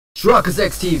Truckers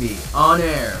X TV on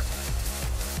air.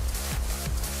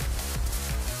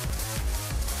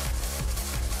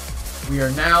 We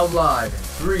are now live in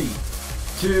 3,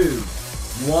 2,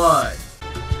 1.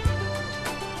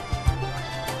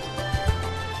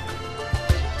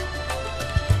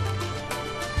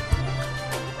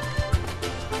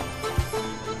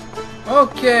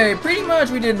 Okay, pretty much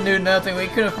we didn't do nothing. We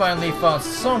could have finally found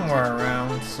somewhere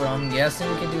around, so I'm guessing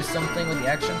we can do something with the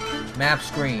action map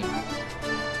screen.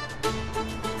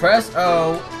 Press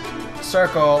O,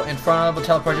 circle in front of a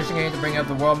teleportation gate to bring up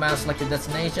the world map selected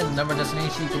destination. The number of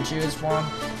destinations you can choose from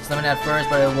is limited at first,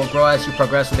 but it will grow as you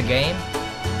progress with the game.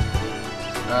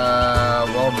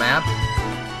 World map.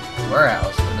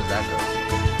 Warehouse. Where does that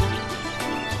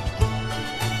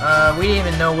go? We didn't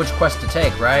even know which quest to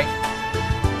take, right?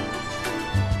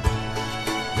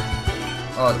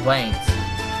 Oh, it's planes.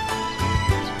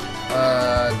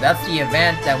 That's the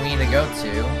event that we need to go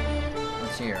to.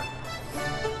 What's here?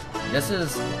 This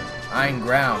is Iron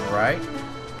Ground, right?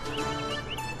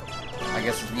 I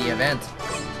guess it's the event.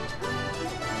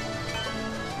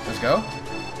 Let's go.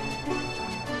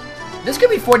 This could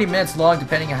be 40 minutes long,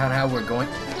 depending on how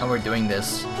we're doing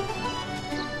this.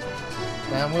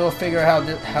 And we'll figure out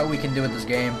how we can do with this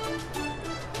game.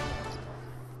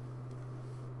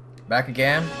 Back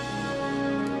again.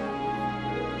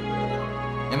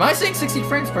 Am I saying 60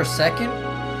 frames per second?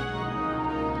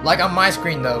 Like on my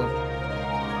screen though.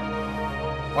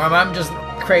 Or am I just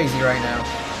crazy right now?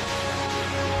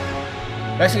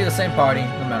 Basically the same party,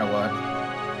 no matter what.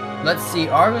 Let's see,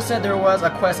 Argo said there was a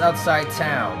quest outside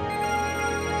town.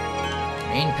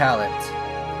 Main palette.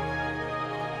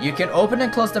 You can open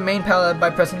and close the main palette by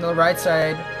pressing the right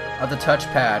side of the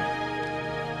touchpad.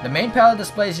 The main palette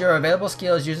displays your available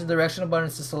skills. Use the directional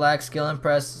buttons to select skill and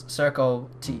press circle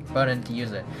button to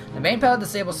use it. The main palette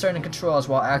disables certain controls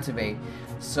while activate,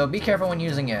 so be careful when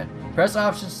using it. Press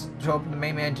options to open the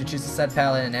main menu to choose the set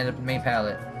palette and end up the main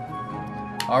palette.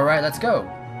 Alright, let's go.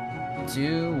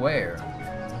 To where?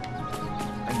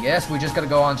 I guess we just gotta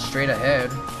go on straight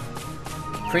ahead.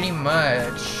 Pretty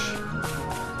much.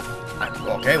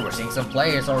 Okay, we're seeing some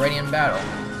players already in battle.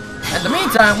 In the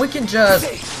meantime, we can just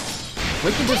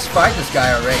fight this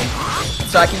guy already,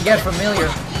 so I can get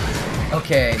familiar.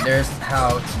 Okay, there's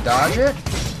how to dodge it.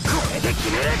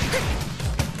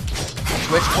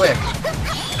 Switch quick.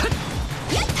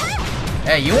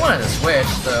 Hey, you wanted to switch,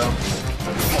 so.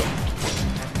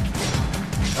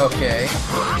 Okay.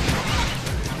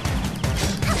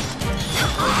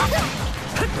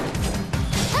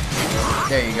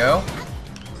 There you go.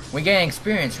 We gain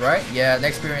experience, right? Yeah, the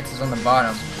experience is on the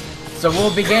bottom. So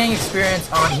we'll be gaining experience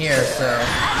on here, so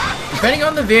depending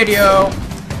on the video,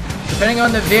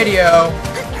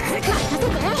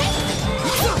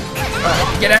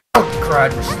 get out!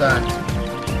 Crud, we're stunned.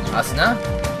 Asuna?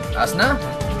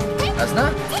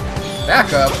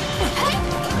 Back up.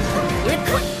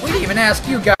 We didn't even ask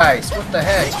you guys. What the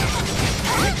heck?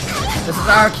 This is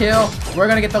our kill. We're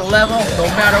gonna get the level no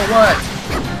matter what.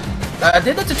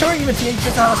 Did the tutorial even teach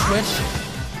us how to switch?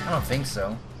 I don't think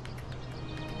so.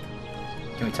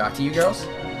 Can we talk to you girls?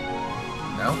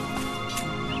 No?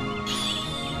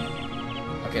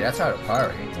 Okay, that's how to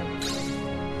pirate.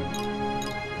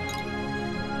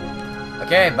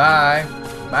 Okay, bye.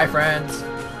 Bye, friends.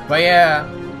 But yeah,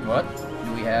 what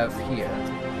do we have here?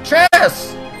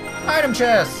 Chests! Item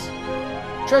chests!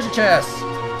 Treasure chests!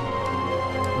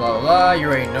 Blah, blah, blah. You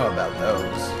already know about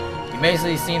those. You've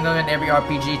basically seen them in every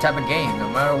RPG type of game, no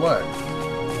matter what.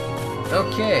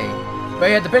 Okay. But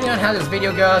yeah, depending on how this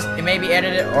video goes, it may be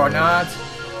edited or not.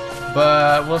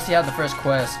 But we'll see how the first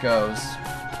quest goes.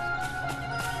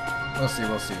 We'll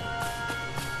see.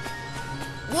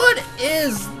 What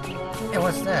is... Hey,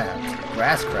 what's that?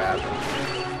 Grass crab.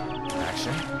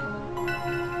 Action.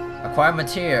 Acquire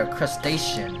material,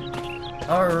 crustacean.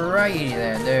 Alrighty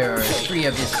then, there's 3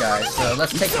 of these guys. So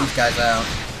let's take these guys out.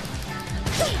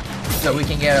 So we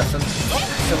can get some...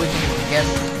 So we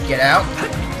can get out.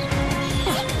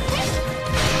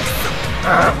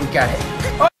 We got it.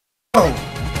 Oh!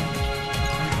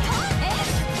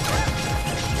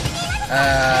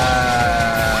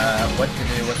 What to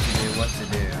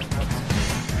do?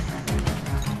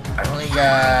 I only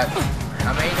got...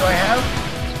 How many do I have?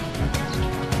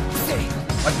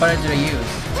 What button do I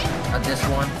use? Not this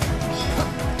one.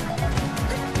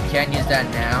 Can't use that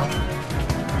now.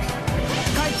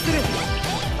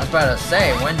 I was about to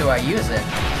say, when do I use it?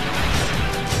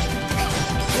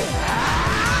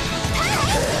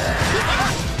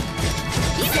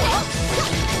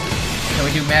 Can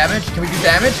we do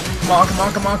damage?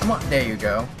 Come on. There you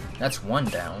go. That's 1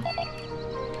 down.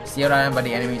 Sealed item by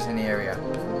the enemies in the area.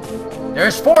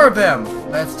 There's 4 of them!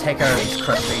 Let's take out these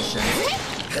crustaceans.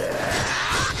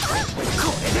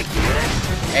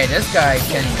 Hey, this guy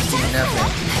can't even see nothing.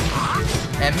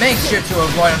 And make sure to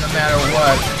avoid him no matter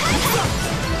what.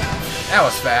 That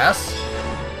was fast.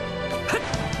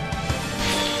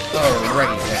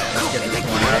 Alrighty then, let's get this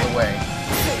one out of the way.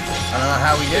 I don't know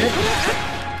how we did it.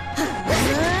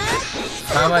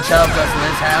 How much health does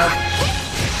Liz have?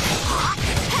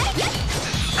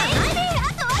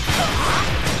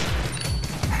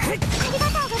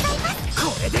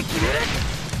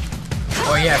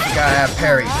 Oh yeah, I forgot I have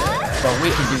parry, but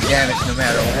we can do damage no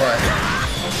matter what.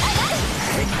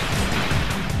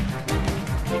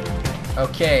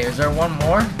 Okay, is there one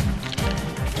more?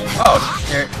 Oh,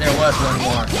 there was one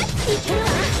more.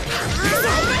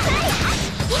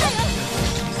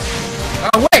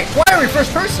 Oh wait, why are we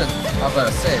first person? I was about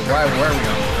to say, why were we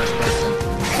on first person?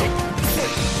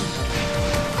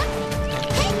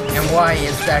 And why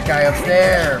is that guy up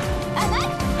there?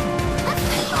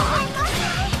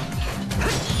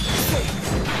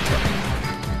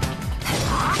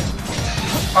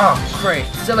 Oh, great.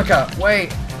 Silica,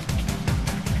 wait.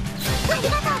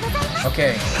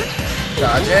 Okay.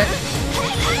 Dodge it.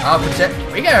 I'll protect.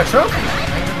 We got a trophy.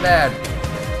 Ain't even bad.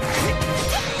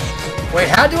 Wait,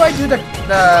 how do I do the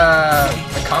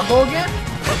combo again?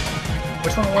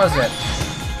 Which one was it?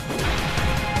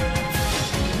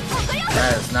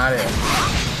 That is not it.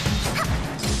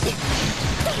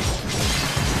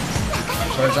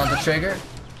 Horizontal trigger.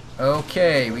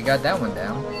 Okay, we got that one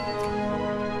down.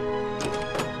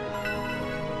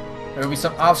 There'll be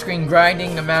some off-screen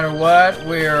grinding no matter what.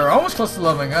 We're almost close to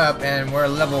leveling up, and we're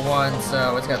level 1,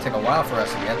 so it's gonna take a while for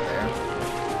us to get there.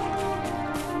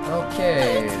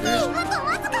 Okay, there's...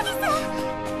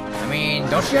 I mean,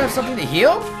 don't you have something to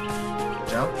heal?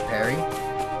 Jump, parry.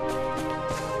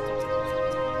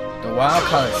 The wild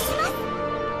colors.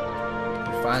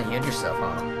 You finally healed yourself,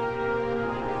 huh?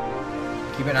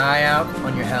 Keep an eye out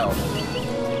on your health.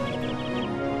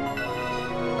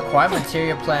 Acquire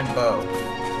materia plant bow.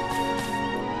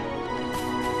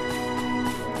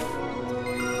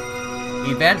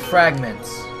 Event fragments.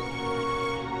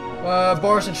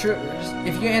 Boris intruders.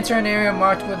 If you enter an area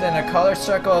marked within a colored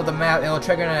circle of the map, it will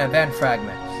trigger an event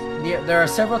fragment. There are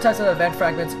several types of event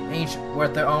fragments, each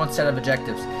with their own set of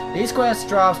objectives. These quests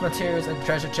drops materials and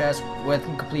treasure chests when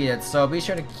completed, so be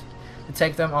sure to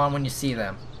take them on when you see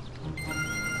them.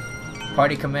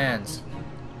 Party commands.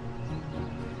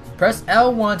 Press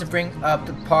L1 to bring up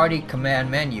the party command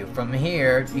menu. From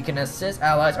here, you can assist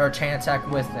allies or chain attack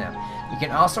with them. You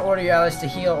can also order your allies to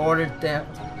heal, order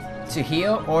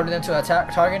them to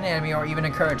attack target an enemy, or even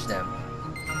encourage them.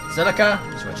 Silica,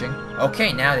 switching.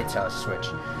 Okay, now they tell us to switch.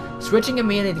 Switching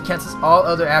immediately cancels all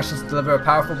other actions to deliver a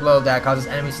powerful blow that causes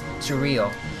enemies to reel.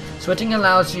 Switching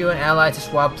allows you and ally to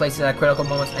swap places at critical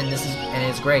moments, and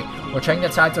it's great. We're checking the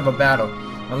types of a battle.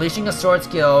 Unleashing a sword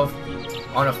skill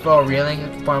on a foe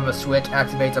reeling from a switch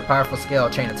activates a powerful skill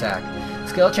chain attack.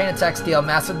 Skill chain attacks deal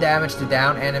massive damage to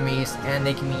down enemies, and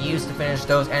they can be used to finish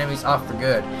those enemies off for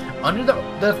good. Under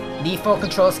the default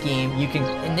control scheme, you can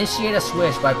initiate a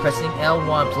switch by pressing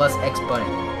L1 plus X button.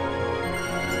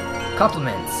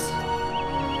 Compliments.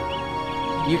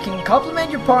 You can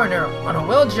compliment your partner on a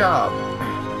well job.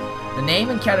 The name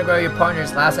and category of your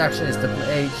partner's last action is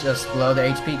displayed just below the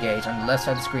HP gauge on the left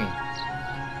side of the screen.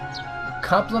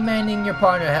 Complimenting your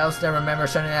partner helps them remember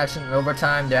certain actions, and over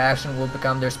time their action will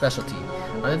become their specialty.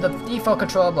 Under the default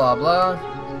control, blah blah.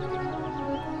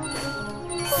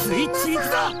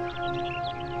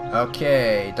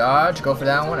 Okay, dodge, go for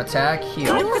that one, attack,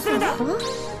 heal.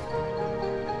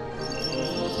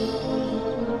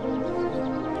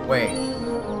 Wait.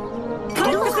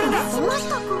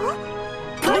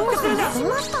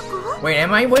 Wait,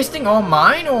 am I wasting all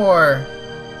mine, or?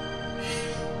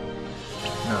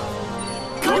 No.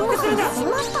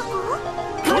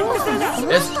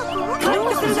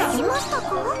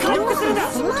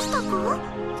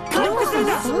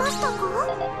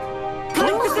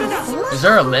 Is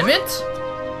there a limit?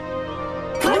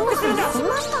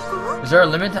 Is there a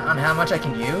limit on how much I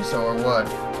can use, or what?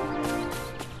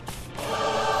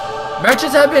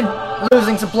 Merchants have been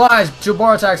losing supplies to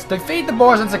boar attacks. Defeat the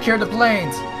boars and secure the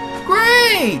plains.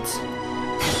 Great!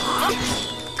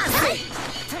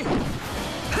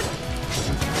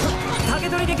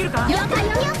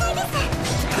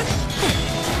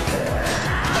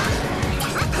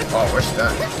 Oh, we're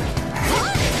stuck.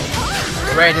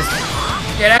 Great, just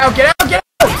get out, get out, get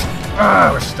out! Ah,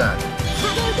 we're stuck.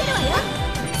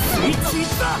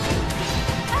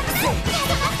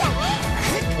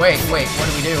 Wait, what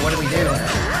do we do? What do we do?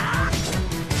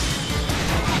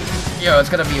 Yo, it's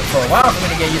gonna be for a while for me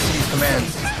to get used to these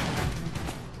commands.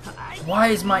 Why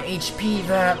is my HP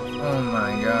that? Oh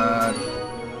my god.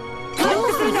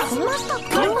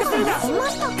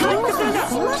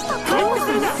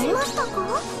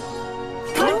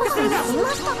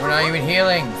 We're not even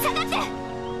healing.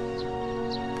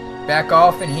 Back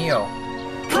off and heal.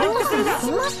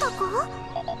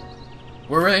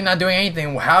 We're really not doing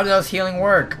anything. How does healing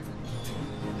work?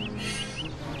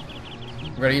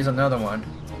 We're gonna use another one.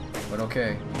 But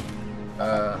okay.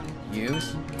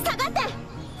 Use?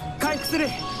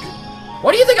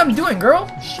 What do you think I'm doing, girl?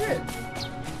 Shit.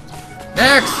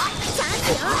 Next!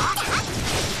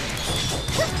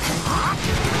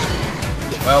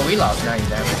 Well, we lost 90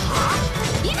 damage.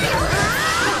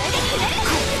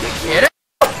 Get it!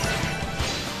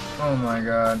 Oh my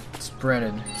god.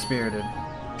 Spirited.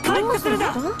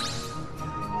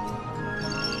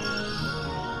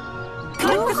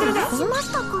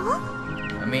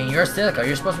 I mean, you're Silica.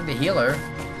 You're supposed to be the healer.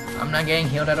 I'm not getting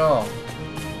healed at all.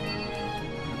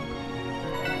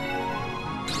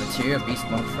 Material Beast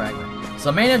Mode Fragment.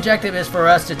 So main objective is for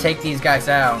us to take these guys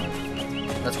out.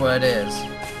 That's what it is.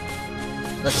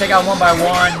 Let's take out one by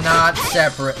one, not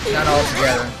separate, not all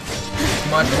together.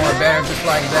 Much more better just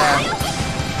like that.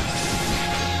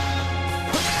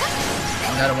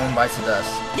 Another one bites the dust.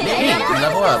 Hey,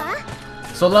 level up.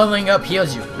 So leveling up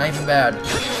heals you. Not even bad.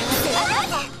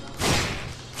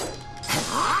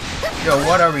 Yo,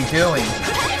 what are we doing?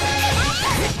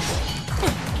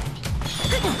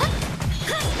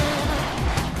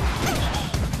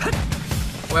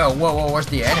 Well, whoa, where's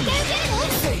the enemy?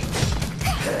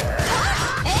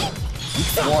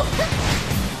 What?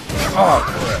 Oh,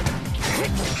 crap.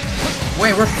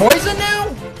 Wait, we're poisoned now?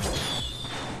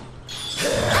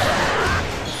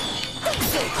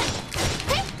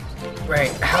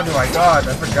 Wait, how do I dodge?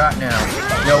 I forgot now.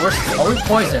 Yo, are we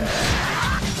poisoned?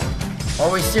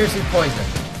 Are we seriously poisoned?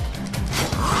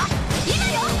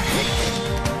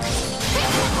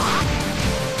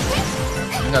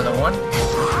 Another one.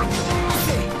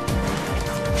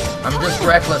 I'm just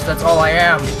reckless, that's all I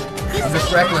am. I'm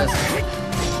just reckless.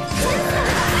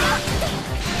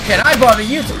 Can I bother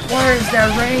you? Where is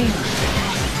that range?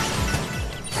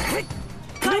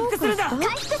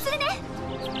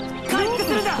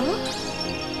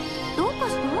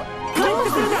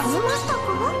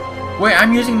 Wait,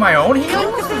 I'm using my own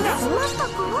heal?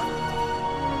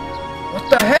 What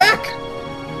the heck?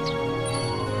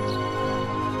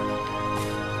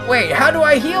 Wait, how do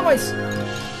I heal myself?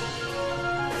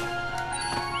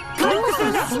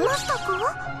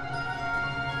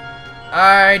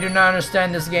 I do not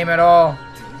understand this game at all.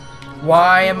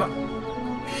 Why am...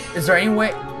 Is there any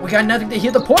way... We got nothing to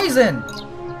heal the poison!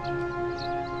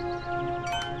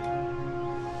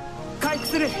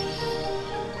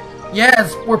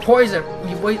 Yes, we're poisoned.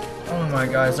 Wait. Oh my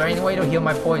god, is there any way to heal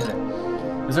my poison?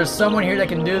 Is there someone here that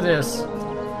can do this?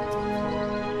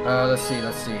 Let's see.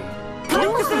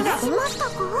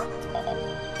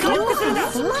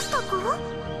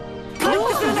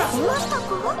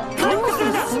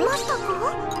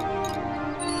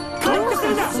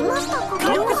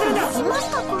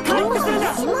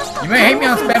 You may hate me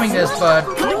on spamming this, but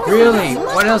really,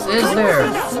 what else is there?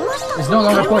 It's no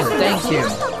longer poison, thank you.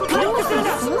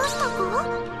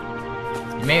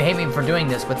 You may hate me for doing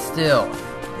this, but still,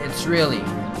 it's really...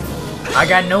 I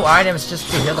got no items just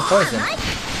to heal the poison.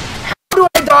 How do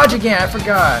I dodge again? I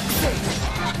forgot.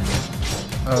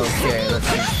 Okay, let's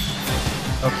see.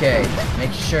 Okay,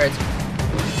 make sure it's...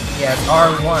 Yeah, it's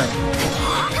R1.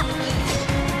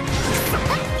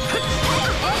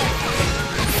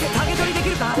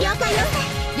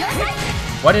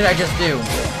 What did I just do?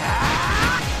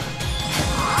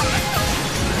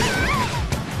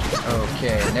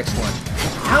 Okay, next one.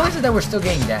 How is it that we're still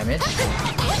getting damage?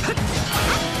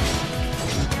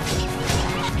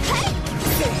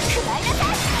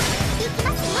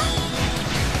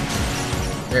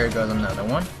 There goes another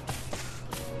one.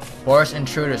 Boris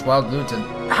Intruders, Wild Gluten.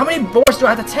 How many boars do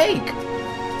I have to take?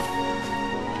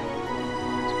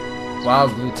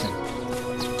 Wild Gluten.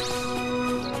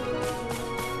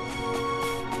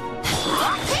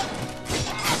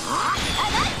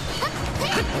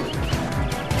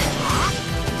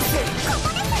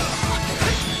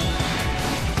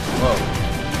 Whoa.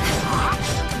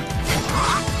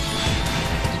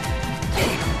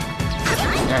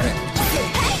 Damn it.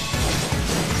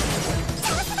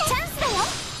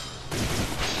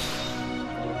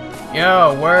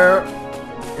 Yo, where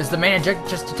is the main objective?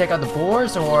 Just to take out the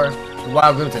boars or the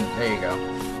wild gluten? There you go.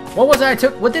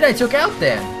 What did I took out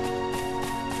then?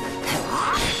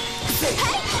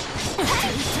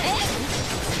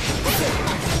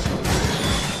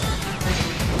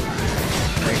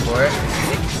 Wait for it.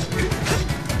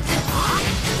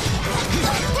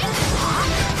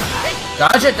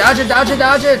 Dodge it, dodge it, dodge it,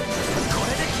 dodge it!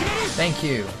 Thank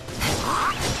you.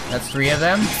 That's 3 of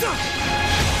them.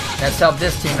 Let's help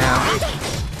this team out.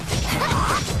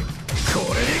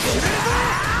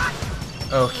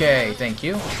 Okay, thank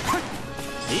you.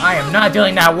 I am not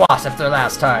dealing that wasp after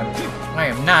last time. I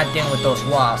am not dealing with those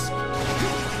wasps.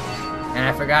 And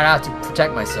I forgot how to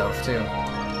protect myself too.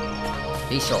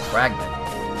 Facial fragment.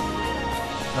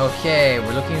 Okay,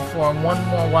 we're looking for one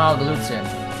more wild gluten.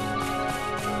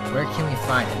 Where can we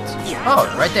find it?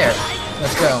 Oh, right there.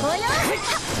 Let's go.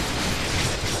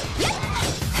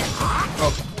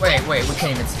 Oh, wait, we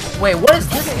can't even see. Wait, what is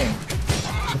this thing?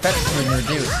 Defense has been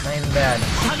reduced. Not even bad.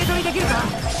 I don't even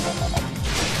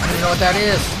know what that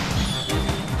is.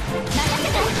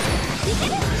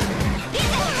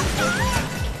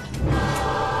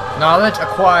 Knowledge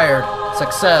acquired.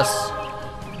 Success.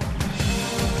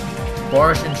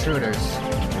 Boorish intruders.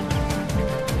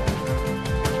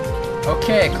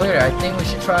 Okay, clear. I think we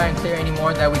should try and clear any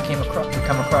more that we come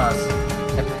across.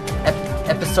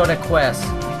 Episodic quest.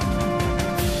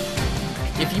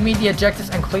 If you meet the objectives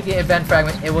and complete the event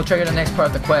fragment, it will trigger the next part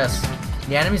of the quest.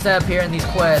 The enemies that appear in these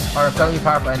quests are incredibly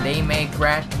powerful, and they may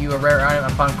grant you a rare item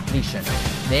upon completion.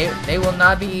 They will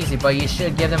not be easy, but you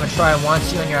should give them a try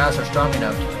once you and your allies are strong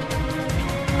enough.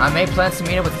 I made plans to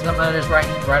meet up with some others right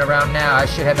around now. I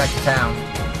should head back to town.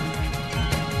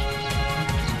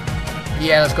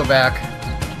 Yeah, let's go back.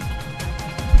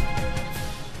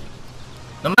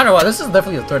 No matter what, this is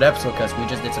definitely the 3rd episode because we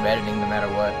just did some editing no matter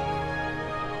what.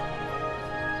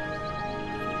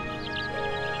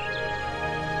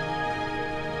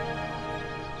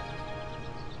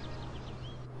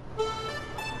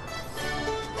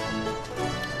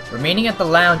 Remaining at the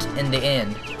lounge in the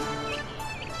inn.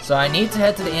 So I need to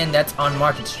head to the inn that's on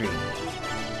Market Street.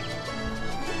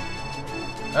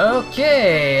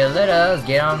 Okay, let us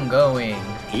get on going.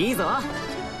 Good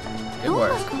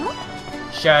work.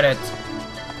 Shut it.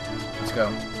 Let's go.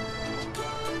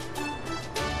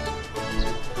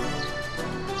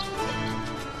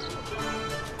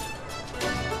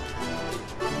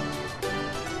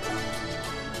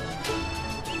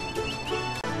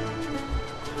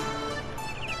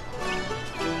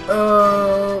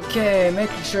 Okay,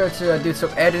 making sure to do some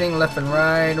editing left and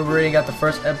right. We already got the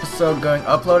first episode going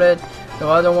uploaded. The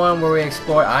other one where we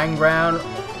explore Iron Ground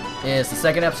is the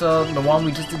 2nd episode. The one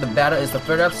we just did the battle is the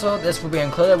 3rd episode. This will be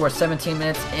included. We're 17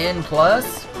 minutes in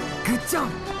plus. Good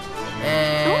job.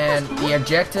 And the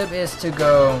objective is to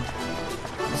go.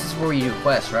 This is where you do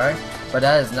quests, right? But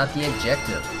that is not the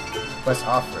objective. Quest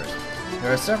offers.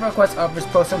 There are several quest offers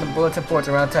posted on the bulletin boards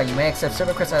around town. You may accept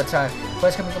several quests at a time.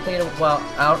 Quests can be completed while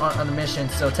out on a mission,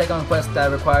 so take on quests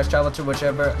that requires travel to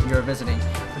whichever you're visiting.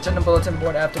 Return the bulletin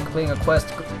board after completing a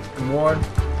quest reward.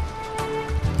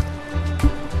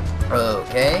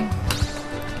 Okay.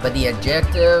 But the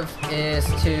objective is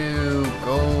to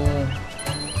go...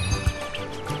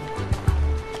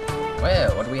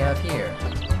 Well, what do we have here?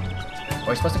 Are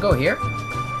we supposed to go here?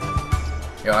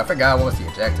 Yo, I forgot what was the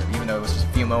objective, even though it was just a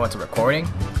few moments of recording.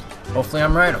 Hopefully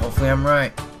I'm right, hopefully I'm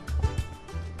right.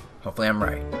 Hopefully I'm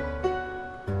right.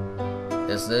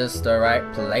 Is this the right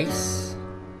place?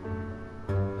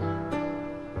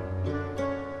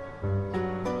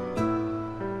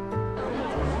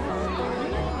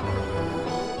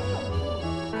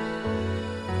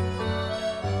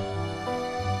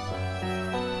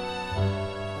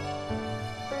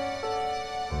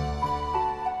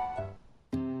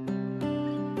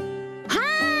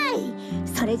 Hi!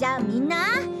 それじゃあみんな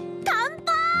乾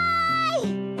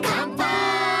杯！乾杯！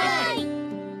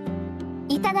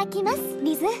いただきます、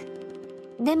リズ。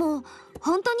でも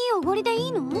本当におごりでい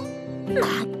いの？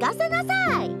任せな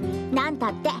さい。なんた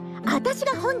って私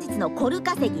が本日のコル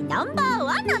稼ぎナンバー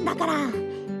1なんだから。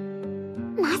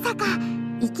まさか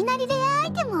いきなりレアア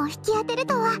イテムを引き当てる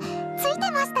とはつい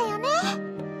てましたよね。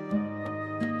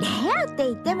レアって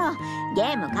言ってもゲ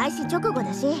ーム開始直後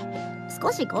だし、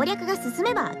少し攻略が進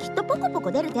めばきっとポコポ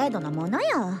コ出る程度のもの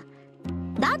よ。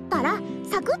だったら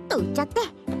サクッと売っちゃって、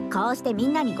こうしてみ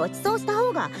んなにご馳走した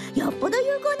方がよっぽど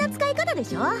有効な使い方で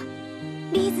しょ。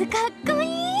リズかっこいい。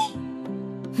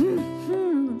ふんふ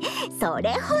ん、そ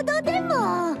れほどで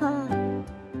も。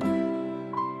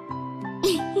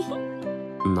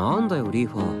なんだよリー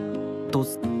ファー、どう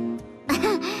す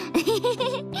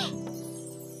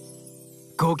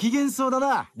ご機嫌そうだ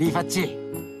な、リーファッチ。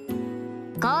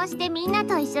こうしてみんな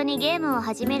と一緒にゲームを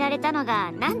始められたの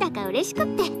がなんだか嬉しくっ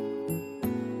て。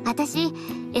私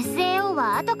SAO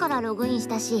は後からログインし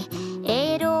たし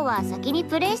ALO は先に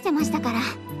プレイしてましたから。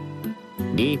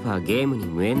リーファーゲームに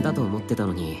無縁だと思ってた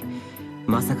のに、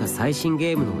まさか最新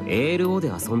ゲームの ALO で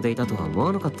遊んでいたとは思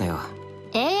わなかったよ。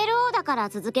 ALO だかから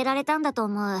続けられたんだと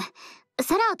思う。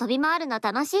空を飛び回るの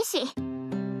楽しいし。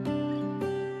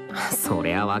そ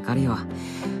りゃわかるよ。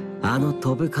あの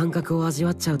飛ぶ感覚を味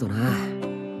わっちゃうとな。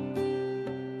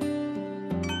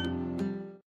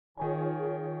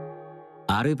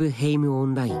アルブヘイムオ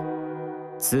ンライン、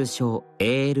通称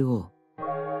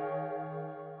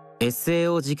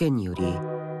ALO。SAO 事件により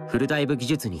フルダイブ技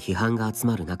術に批判が集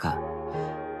まる中、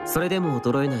それでも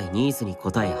衰えないニーズに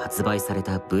応え発売され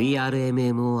た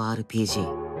VRMMORPG。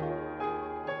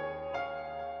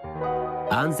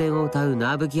安全を謳う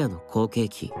ナーブギアの後継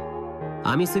機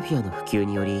アミスフィアの普及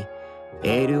により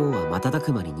ALO は瞬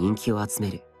く間に人気を集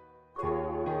める。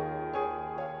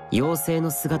妖精の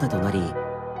姿となり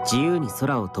自由に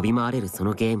空を飛び回れるそ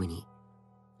のゲームに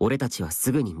俺たちは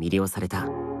すぐに魅了された。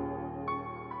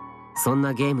そん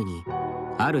なゲームに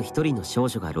ある一人の少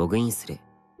女がログインする。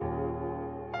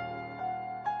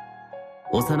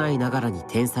幼いながらに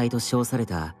天才と称され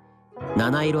た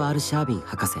七色アルシャービン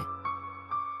博士。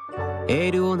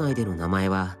ALO 内での名前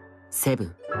はセブ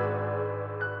ン。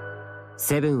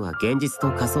セブンは現実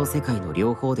と仮想世界の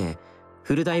両方で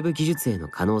フルダイブ技術への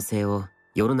可能性を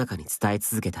世の中に伝え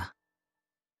続けた。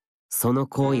その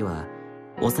行為は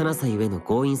幼さゆえの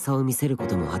強引さを見せるこ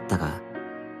ともあったが、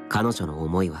彼女の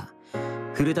思いは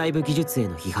フルダイブ技術へ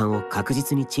の批判を確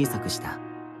実に小さくした。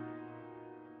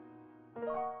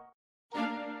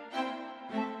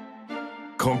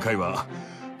今回は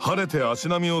晴れて足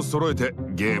並みを揃えて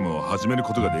ゲームを始める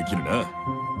ことができるな。は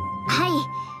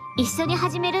い、一緒に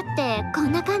始めるってこ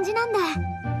んな感じなんだ。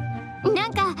な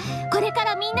んかこれか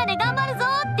らみんなで頑張るぞ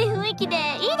って雰囲気で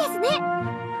いいですね。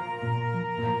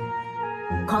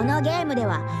このゲームで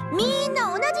はみん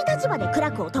な同じ立場で苦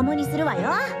楽を共にするわよ。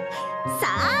さ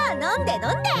あ飲んで飲ん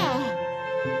で。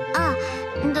あ、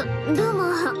どうも。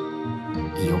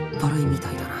酔っ払いみ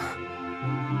たいだな。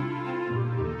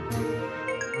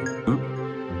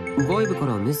外部か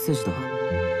らメッセージだ。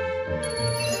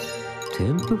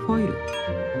添付ファイル。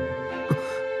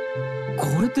こ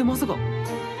れってまさか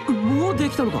もうで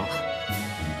きたのか。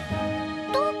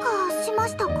どうかしま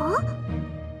したか？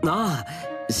ああ、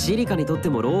シリカにとって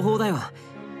も朗報だよ。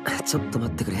ちょっと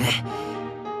待ってくれ。は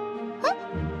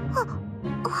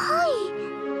い。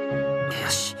よ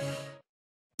し、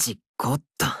実行っ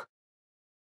と。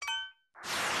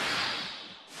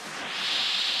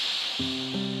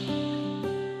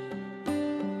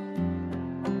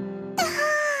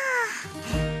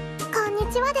こんに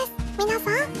ちはです、皆さ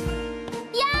ん。やっ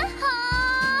ほ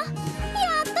ー、や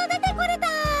っと出てこれた。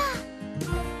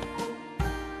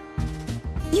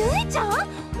ゆいちゃん、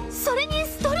それに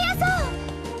ストレアさん。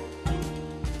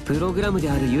プログラムで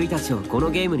あるユイたちをこの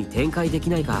ゲームに展開でき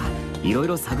ないかいろい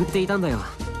ろ探っていたんだよ。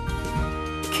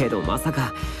けどまさ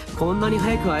かこんなに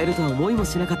早く会えるとは思いも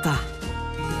しなかった。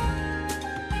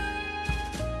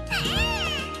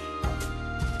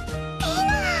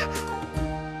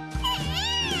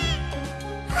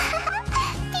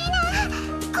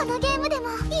このゲームでも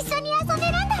一緒に遊べる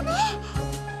んだね。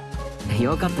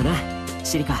よかったな、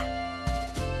シリカ。はい、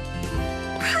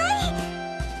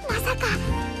まさか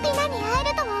ピナに会え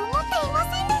るとは思っていませ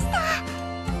んでした。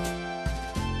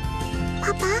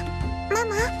パパ、マ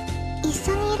マ、一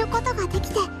緒にいることがで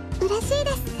きて嬉しい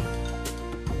です。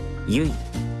ユイ、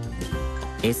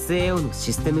 SAO の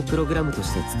システムプログラムと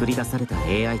して作り出された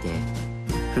AI で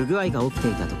不具合が起きて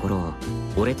いたところを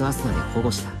俺とアスナで保護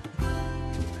した。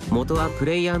元はプ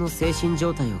レイヤーの精神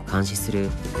状態を監視する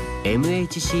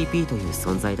MHCP という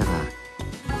存在だが、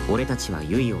俺たちは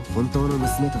ユイを本当の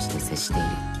娘として接している。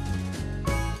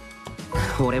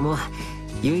俺も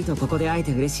ユイとここで会え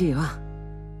て嬉しいよ。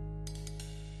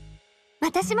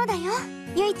私もだよ、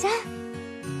ゆいちゃん。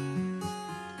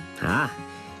ああ、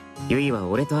ユイは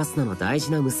俺とアスナの大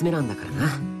事な娘なんだからな。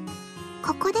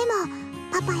ここでも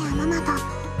パパやママと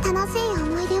楽しい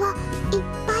思い出をいっ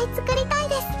ぱい作りたい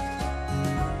です。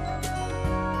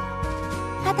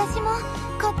私も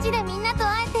こっちでみんなと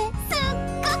会えてすっ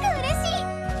ごく嬉し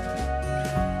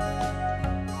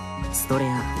い。ストレ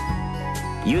ア、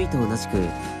ユイと同じく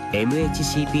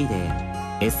MHCP で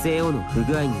SAO の不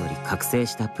具合により覚醒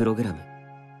したプログラム。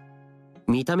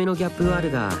見た目のギャップはあ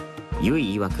るが、ユ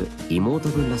イ曰く妹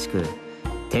分らしく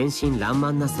天真爛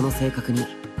漫なその性格に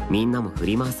みんなも振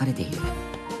り回されている。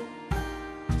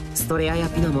ストレアや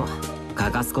ピナも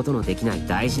欠かすことのできない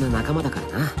大事な仲間だから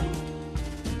な。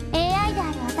 AI であ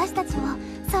る私たちを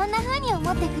そんな風に思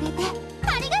ってくれてあ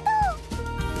りがと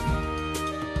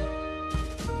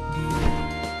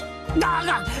う。だ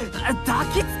が抱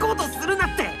きつこうとするな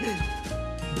って。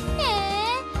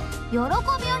喜びを表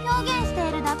現して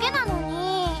いるだけなの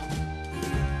に。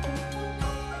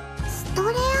スト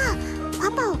レア、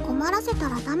パパを困らせた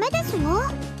らダメですよ。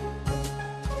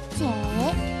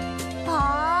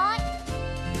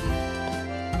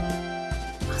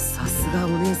がお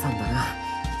姉さんだな、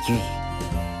ユイ。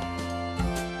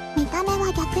見た目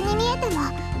は逆に見えても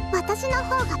私の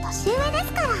方が年上で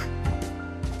すから。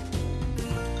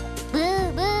ブ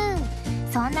ーブー、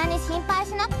そんなに心配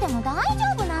しなくても大丈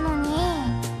夫なのに。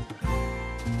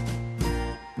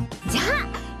じゃあ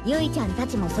ゆいちゃんた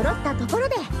ちも揃ったところ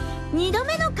で2度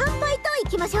目の乾杯とい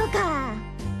きましょうか。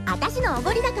私のお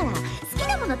ごりだから好き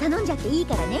なもの頼んじゃっていい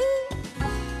からね。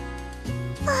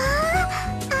わあ、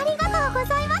ありがとうご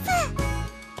ざいます。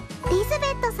リズベ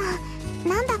ットさん、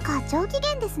なんだか上機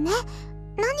嫌ですね。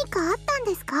何かあったん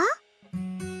ですか？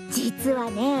実は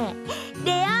ね、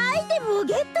レアアイテムを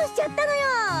ゲットしちゃったのよ。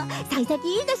幸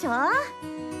先いいでしょ。だか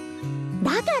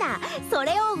らそ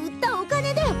れを売ったお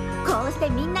金でこうして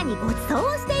みんなにご馳走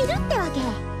をしているってわけ。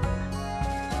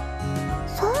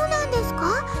そうなんです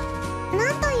か？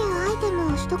なんというアイテム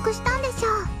を取得したんでしょ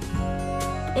う？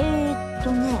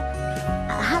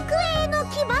白影の牙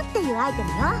っていうアイテム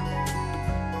よ。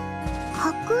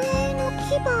白影の牙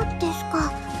です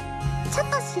か。ちょっ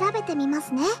と調べてみま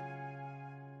すね。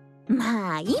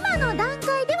まあ今の段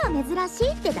階では珍し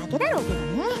いってだけだろうけど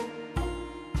ね。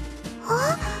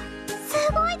あ、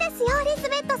すごいですよリズ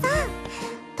ベットさん。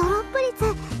ドロップ率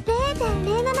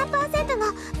 0.07%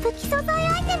 の武器素材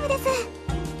アイテムです。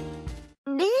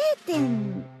 0.07%？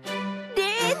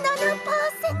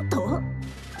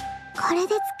 これ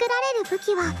で作られる武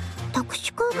器は特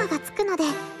殊効果がつくので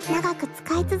長く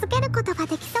使い続けることが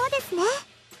できそうですね。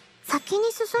先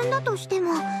に進んだとして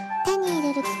も手に入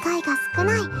れる機会が少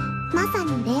ない、まさ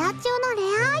にレア中のレ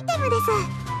アアイテムです。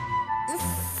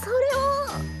それ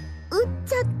を売っ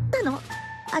ちゃったの？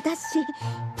私。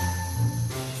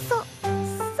そうみ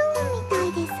た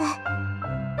いです。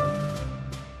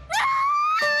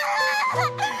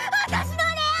私の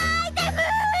レアアイテ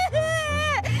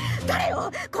ム！誰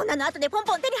よ、こんなの後でポン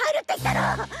ポン手に入るって言っ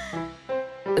たの？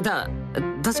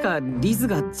確かリズ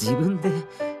が自分で。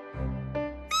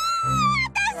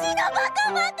私のバ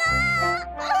カバカ！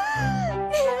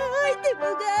レアアイテム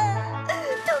が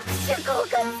特殊効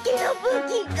果付きの武器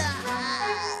が。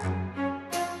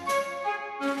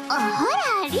ほら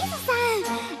リズさ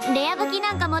ん、レア武器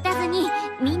なんか持たずに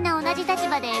みんな同じ立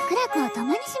場で苦楽を共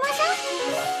にしましょう。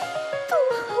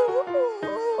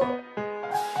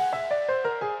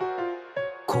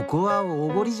ここはお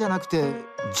ごりじゃなくて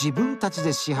自分たち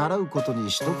で支払うこと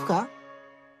にしとくか？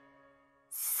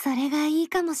それがいい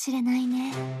かもしれない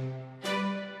ね。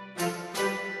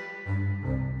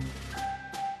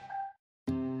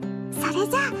それ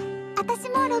じゃあ私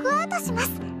もログアウトします。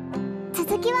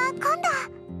続きは今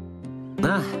度。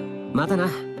ああ、またな。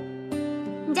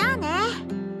じゃあね。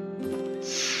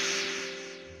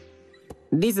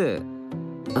リズ、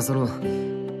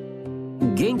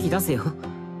元気出せよ。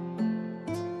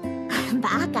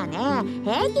バカね、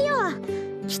平気よ。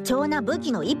貴重な武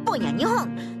器の1本や2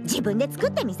本自分で作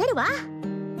ってみせるわ。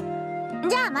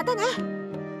じゃあまたね。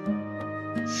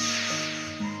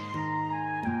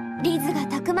リズが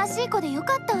たくましい子でよ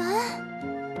かったわ。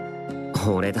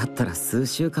俺だったら数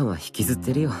週間は引きずっ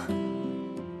てるよ。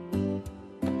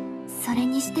それ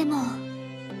にしても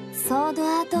ソード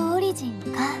アートオリジン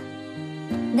か。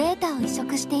データを移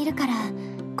植しているから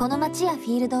この街やフ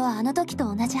ィールドはあの時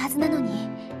と同じはずなのに、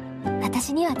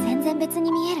私には全然別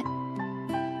に見える。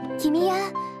君や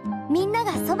みんな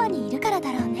がそばにいるから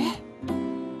だろうね。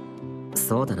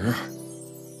そうだな。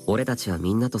俺たちは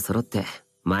みんなと揃って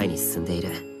前に進んでいる。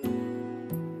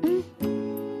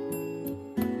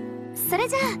それ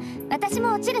じゃあ私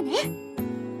も落ちるね。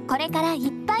これからい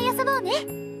っぱい遊ぼうね。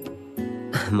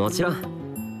もちろん。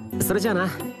それじゃあな、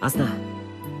アスナ。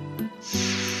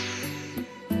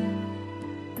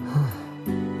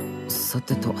さ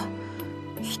てと、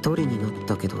一人になっ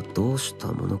たけどどうした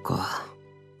ものか。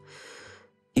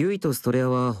ユイとストレア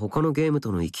は他のゲーム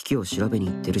との行き来を調べに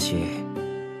行ってるし、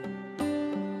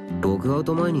ログアウ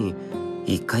ト前に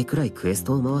1回くらいクエス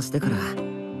トを回してから。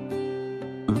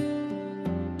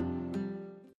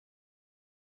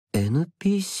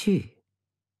NPC？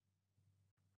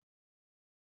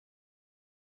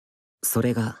 そ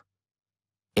れが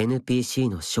NPC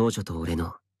の少女と俺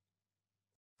の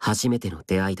初めての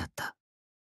出会いだった。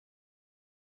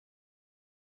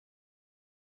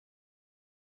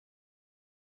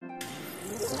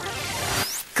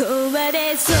壊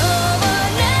れそうな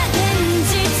現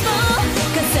実を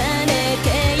重ねて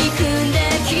いくんだ。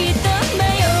きっと迷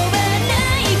わな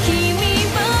い君を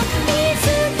見つ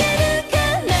けるか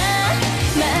ら。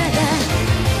まだ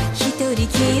一人き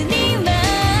りは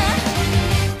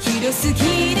広すぎ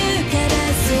るから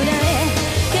空へ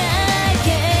かけ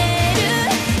る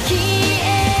消え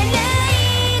ない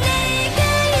願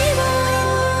いを。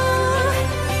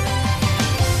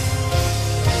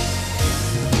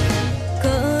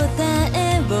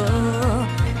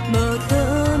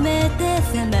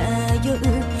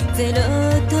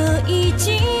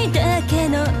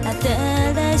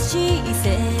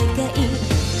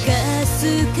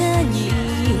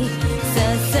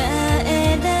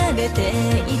て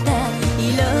いた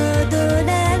彩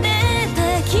られた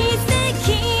奇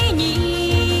跡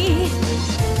に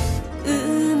生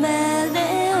まれ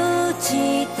落ち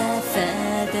た定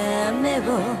めを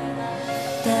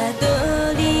たど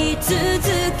り続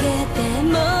けても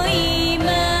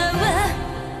今は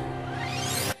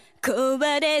壊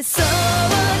れそうな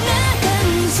感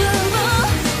情を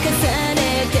重ね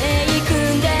ていく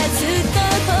んだずっと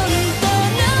本当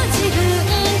の自分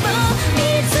を見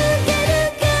つける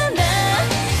から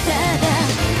ただ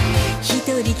一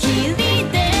人きり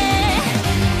で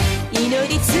祈り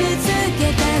続け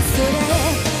た空へ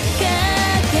か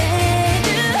け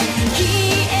る消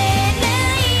えな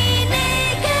い願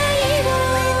いを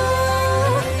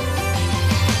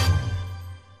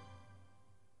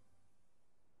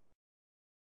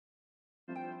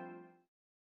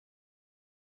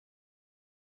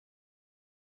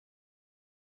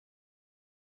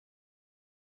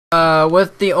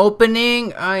With the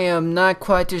opening, I am not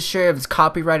quite too sure if it's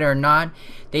copyrighted or not.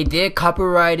 They did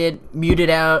copyright it, muted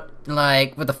out,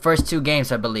 like, with the first two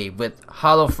games, I believe, with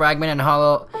Hollow Fragment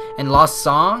and Lost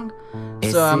Song.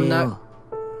 So I'm not... SAO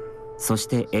そし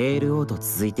て ALO と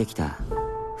続いてきた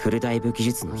フルダイブ技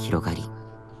術の広がり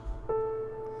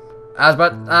I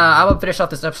will finish off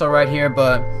this episode right here,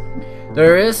 but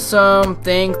there is some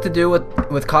things to do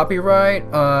with copyright.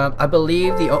 I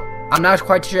believe I'm not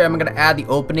quite sure I'm gonna add the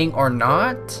opening or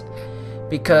not,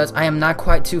 because I am not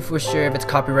quite too for sure if it's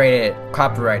copyrighted.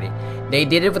 They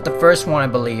did it with the first one, I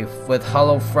believe, with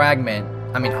Hollow Fragment.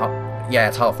 I mean, yeah,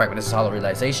 it's Hollow Fragment. This is Hollow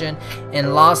Realization.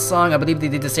 And Lost Song, I believe they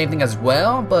did the same thing as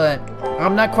well, but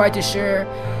I'm not quite too sure.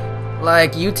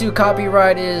 Like, YouTube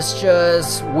copyright is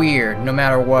just weird, no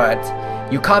matter what.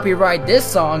 You copyright this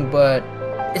song, but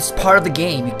it's part of the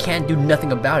game. You can't do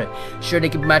nothing about it. Sure, they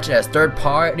can match it as third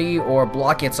party or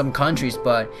block it in some countries,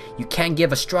 but you can't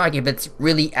give a strike if it's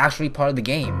really actually part of the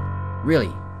game.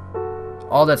 Really.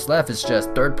 All that's left is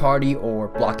just third party or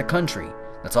block the country.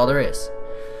 That's all there is.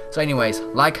 So anyways,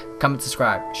 like, comment,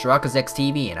 subscribe.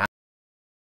 ShirakaZXTV, and